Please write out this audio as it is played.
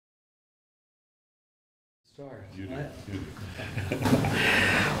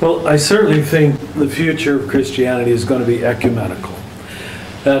Well, I certainly think the future of Christianity is going to be ecumenical.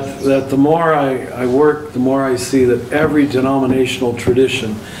 That the more I work, the more I see that every denominational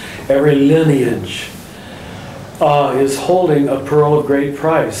tradition, every lineage is holding a pearl of great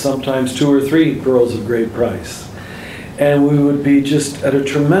price, sometimes 2 or 3 pearls of great price. And we would be just at a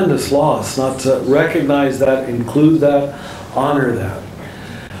tremendous loss not to recognize that, include that, honor that.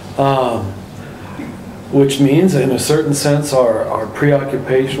 Which means, in a certain sense, our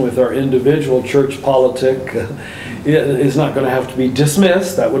preoccupation with our individual church politic is not going to have to be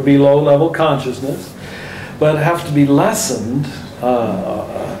dismissed. That would be low-level consciousness. But have to be lessened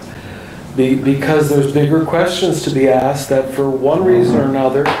because there's bigger questions to be asked that for one reason or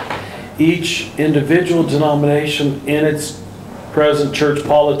another, each individual denomination in its present church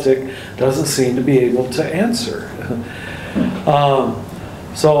politic doesn't seem to be able to answer.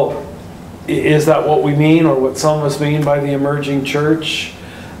 So is that what we mean, or what some of us mean by the emerging church?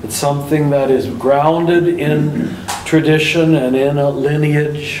 It's something that is grounded in tradition and in a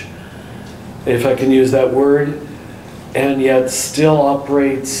lineage, if I can use that word, and yet still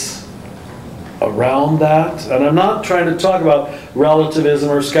operates around that. And I'm not trying to talk about relativism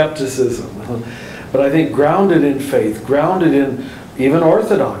or skepticism, but I think grounded in faith, grounded in even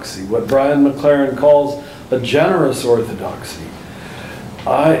orthodoxy, what Brian McLaren calls a generous orthodoxy.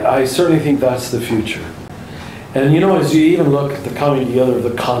 I certainly think that's the future. And you know, as you even look at the coming together of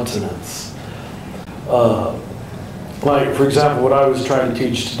the continents, like, for example, what I was trying to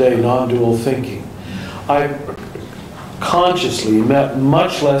teach today, non-dual thinking, I consciously met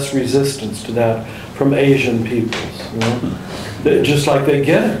much less resistance to that from Asian peoples. You know? Just like they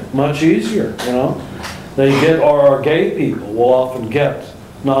get it much easier. You know, they get, or our gay people will often get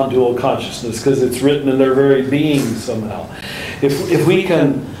non-dual consciousness because it's written in their very being somehow. If we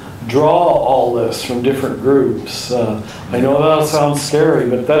can draw all this from different groups, I know that sounds scary,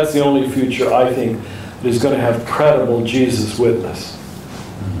 but that's the only future I think that is going to have credible Jesus witness.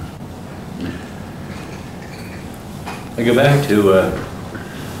 I go back to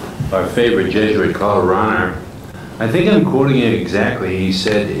our favorite Jesuit, Karl Rahner. I think I'm quoting it exactly. He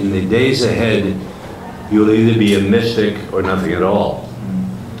said, "In the days ahead, you'll either be a mystic or nothing at all."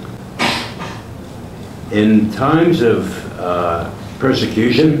 In times of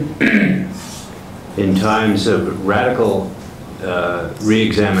persecution, in times of radical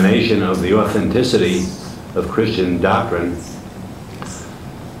re-examination of the authenticity of Christian doctrine,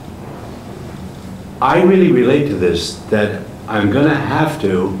 I really relate to this, that I'm going to have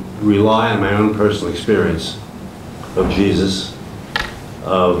to rely on my own personal experience of Jesus,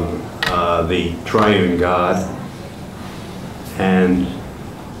 of the triune God, and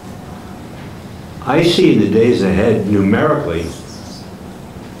I see in the days ahead, numerically,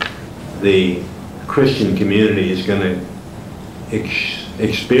 the Christian community is going to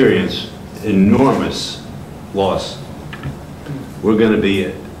experience enormous loss. We're going to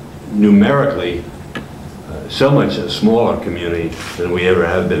be numerically so much a smaller community than we ever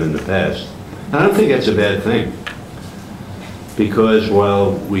have been in the past. I don't think that's a bad thing, because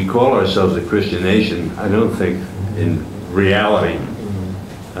while we call ourselves a Christian nation, I don't think in reality,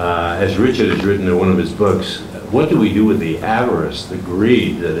 as Richard has written in one of his books, what do we do with the avarice, the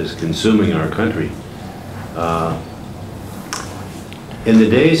greed that is consuming our country? In the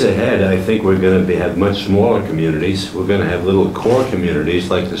days ahead, I think we're going to have much smaller communities. We're going to have little core communities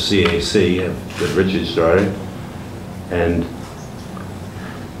like the CAC that Richard started. And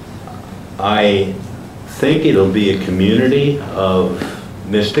I think it'll be a community of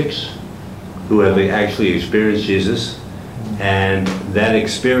mystics who have actually experienced Jesus. And that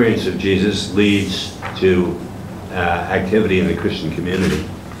experience of Jesus leads to activity in the Christian community,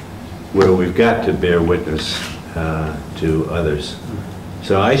 where we've got to bear witness to others.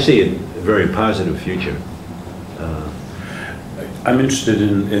 So I see a very positive future. I'm interested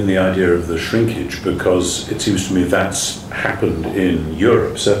in the idea of the shrinkage, because it seems to me that's happened in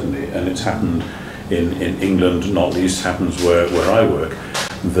Europe, certainly, and it's happened in England, not least happens where I work,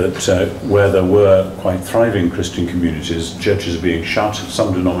 that where there were quite thriving Christian communities, churches are being shut,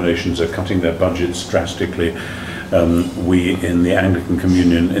 some denominations are cutting their budgets drastically. We in the Anglican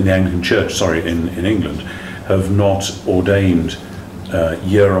Communion, in the Anglican Church, in England, have not ordained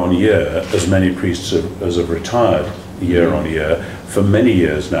year on year as many priests as have retired year on year for many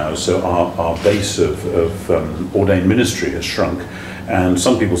years now. So our base of ordained ministry has shrunk, And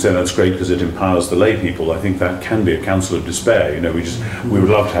some people say that's great because it empowers the lay people. I think that can be a counsel of despair. We would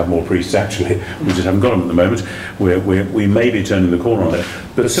love to have more priests, actually. We just haven't got them at the moment. We may be turning the corner on it.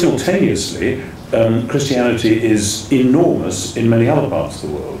 But simultaneously, Christianity is enormous in many other parts of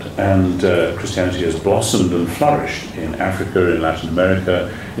the world. And Christianity has blossomed and flourished in Africa, in Latin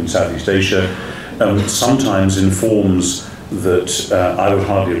America, in Southeast Asia, sometimes in forms that I would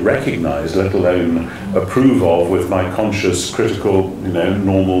hardly recognize, let alone approve of with my conscious, critical,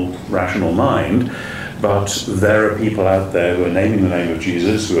 normal, rational mind. But there are people out there who are naming the name of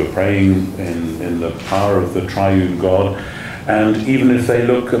Jesus, who are praying in the power of the triune God. And even if they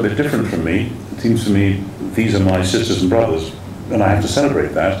look a bit different from me, it seems to me these are my sisters and brothers, and I have to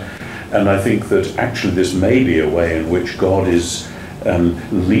celebrate that. And I think that actually this may be a way in which God is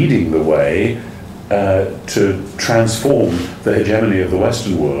leading the way to transform the hegemony of the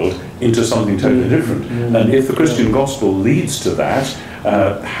Western world into something totally different. And if the Christian gospel leads to that,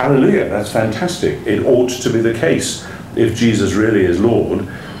 hallelujah, that's fantastic. It ought to be the case, if Jesus really is Lord,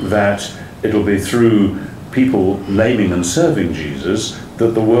 that it'll be through people naming and serving Jesus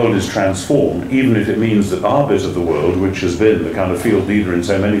that the world is transformed, even if it means that our bit of the world, which has been the kind of field leader in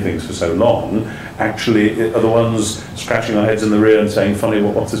so many things for so long, actually are the ones scratching our heads in the rear and saying, funny,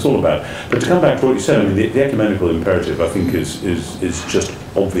 what's this all about? But to come back to what you said, I mean, the ecumenical imperative, I think, is just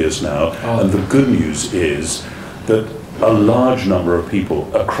obvious now. And the good news is that a large number of people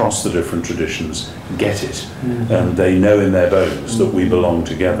across the different traditions get it, and they know in their bones that we belong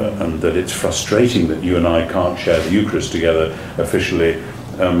together, and that it's frustrating that you and I can't share the Eucharist together officially,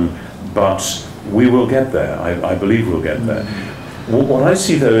 but we will get there. I believe we'll get there. What I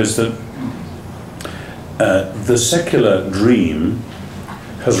see, though, is that the secular dream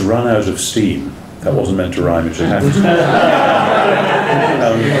has run out of steam. That wasn't meant to rhyme, it just happened.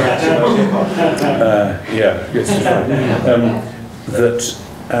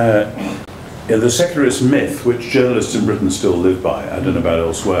 The secularist myth, which journalists in Britain still live by, I don't know about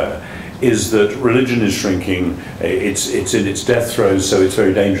elsewhere, is that religion is shrinking, it's in its death throes, so it's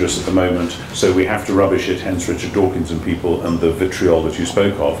very dangerous at the moment, so we have to rubbish it, hence Richard Dawkins and people, and the vitriol that you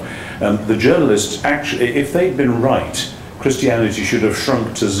spoke of. The journalists, actually, if they'd been right, Christianity should have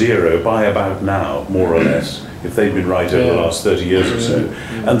shrunk to zero by about now, more or less, if they'd been right over the last 30 years or so.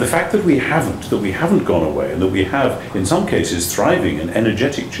 And the fact that we haven't gone away, and that we have, in some cases, thriving and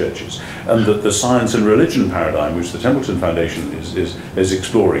energetic churches, and that the science and religion paradigm, which the Templeton Foundation is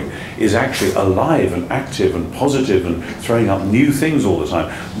exploring, is actually alive and active and positive and throwing up new things all the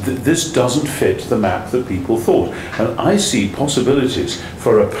time, this doesn't fit the map that people thought. And I see possibilities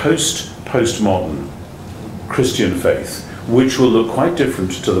for a postmodern Christian faith, which will look quite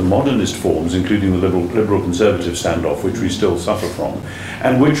different to the modernist forms, including the liberal conservative standoff, which we still suffer from,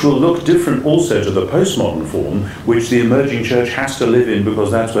 and which will look different also to the postmodern form, which the emerging church has to live in because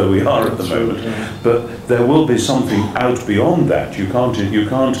that's where we are at the moment. But there will be something out beyond that. You can't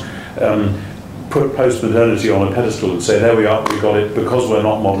put post-modernity on a pedestal and say, there we are, we got it, because we're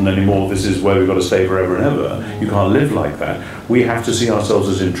not modern anymore, this is where we've got to stay forever and ever. You can't live like that. We have to see ourselves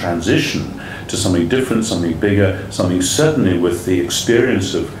as in transition to something different, something bigger, something certainly with the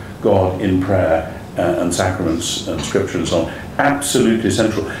experience of God in prayer and sacraments and scripture and so on, absolutely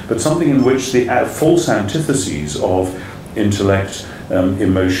central, but something in which the false antitheses of intellect,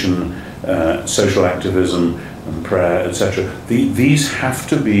 emotion, social activism, and prayer, etc., these have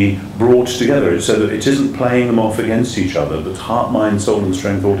to be brought together so that it isn't playing them off against each other, but heart, mind, soul and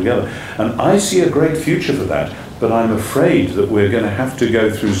strength all together. And I see a great future for that, but I'm afraid that we're going to have to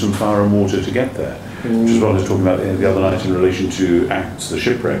go through some fire and water to get there. Which is what I was talking about the other night in relation to Acts, the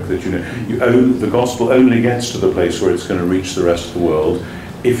shipwreck, that the gospel only gets to the place where it's going to reach the rest of the world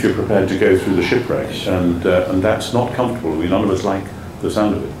if you're prepared to go through the shipwreck, and that's not comfortable. None of us like the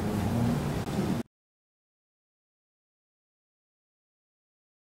sound of it.